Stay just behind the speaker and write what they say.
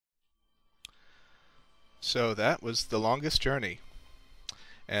So that was The Longest Journey.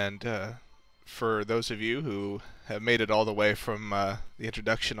 And for those of you who have made it all the way from the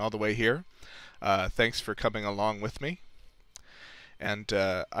introduction all the way here, thanks for coming along with me. And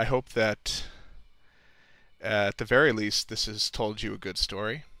I hope that at the very least this has told you a good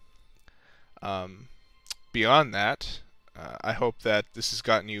story. Beyond that, I hope that this has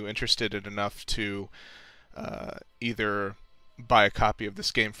gotten you interested in enough to either buy a copy of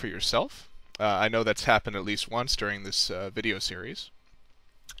this game for yourself. I know that's happened at least once during this video series.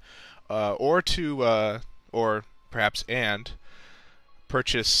 Or perhaps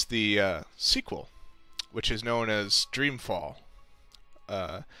purchase the sequel, which is known as Dreamfall.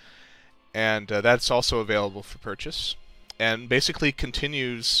 And that's also available for purchase, and basically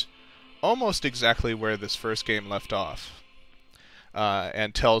continues almost exactly where this first game left off,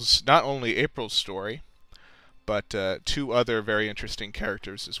 and tells not only April's story, but two other very interesting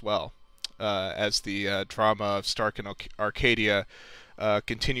characters as well, as the drama of Stark and Arcadia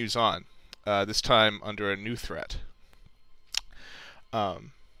continues on, this time under a new threat.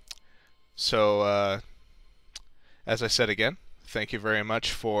 So, as I said again, thank you very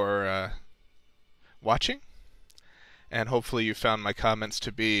much for watching, and hopefully you found my comments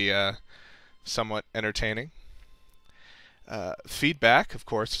to be somewhat entertaining. Feedback, of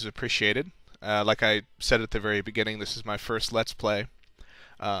course, is appreciated. Like I said at the very beginning, this is my first Let's Play,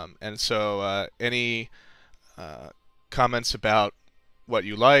 and so any comments about what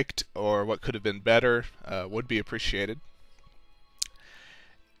you liked or what could have been better would be appreciated.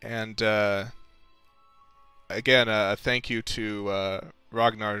 And again, a thank you to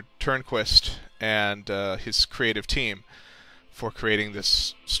Ragnar Turnquist and his creative team for creating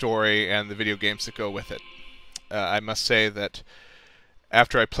this story and the video games that go with it. I must say that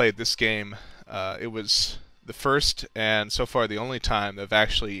after I played this game, it was the first and so far the only time I've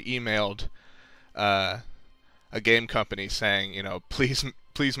actually emailed a game company saying,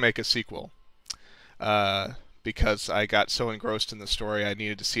 please make a sequel, because I got so engrossed in the story I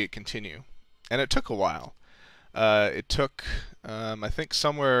needed to see it continue. And it took a while. It took, I think,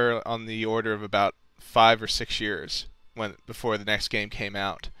 somewhere on the order of about 5 or 6 years before the next game came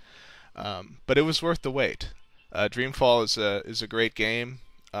out. But it was worth the wait. Dreamfall is a great game,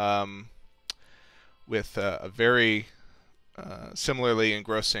 with a very similarly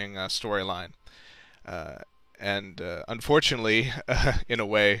engrossing storyline, and unfortunately, in a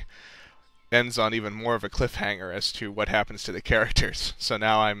way, ends on even more of a cliffhanger as to what happens to the characters. So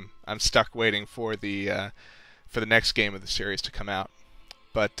now I'm stuck waiting for the next game of the series to come out.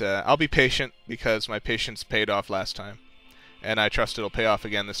 But I'll be patient, because my patience paid off last time, and I trust it'll pay off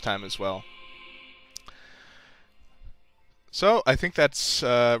again this time as well. So I think that's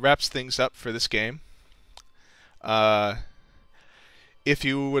wraps things up for this game. If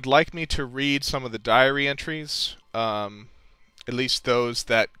you would like me to read some of the diary entries, at least those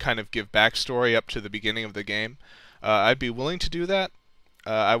that kind of give backstory up to the beginning of the game, I'd be willing to do that.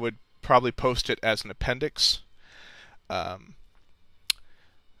 I would probably post it as an appendix.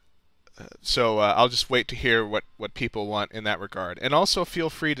 So I'll just wait to hear what people want in that regard. And also feel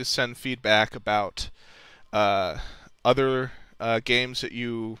free to send feedback about other games that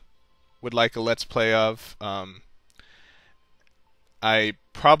you would like a Let's Play of. I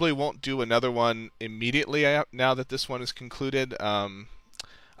probably won't do another one immediately now that this one is concluded.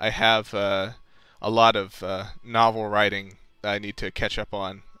 I have a lot of novel writing that I need to catch up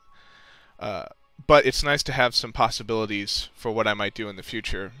on. But it's nice to have some possibilities for what I might do in the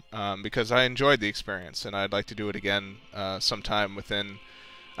future, because I enjoyed the experience, and I'd like to do it again sometime within,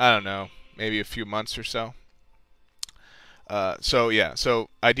 I don't know, maybe a few months or so. So yeah, so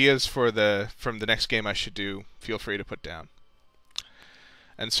ideas from the next game I should do, feel free to put down.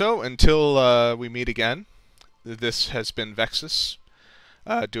 And so, until we meet again, this has been Vexus,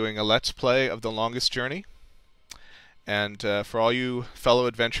 doing a Let's Play of The Longest Journey. And for all you fellow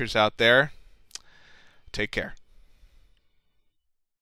adventurers out there, take care.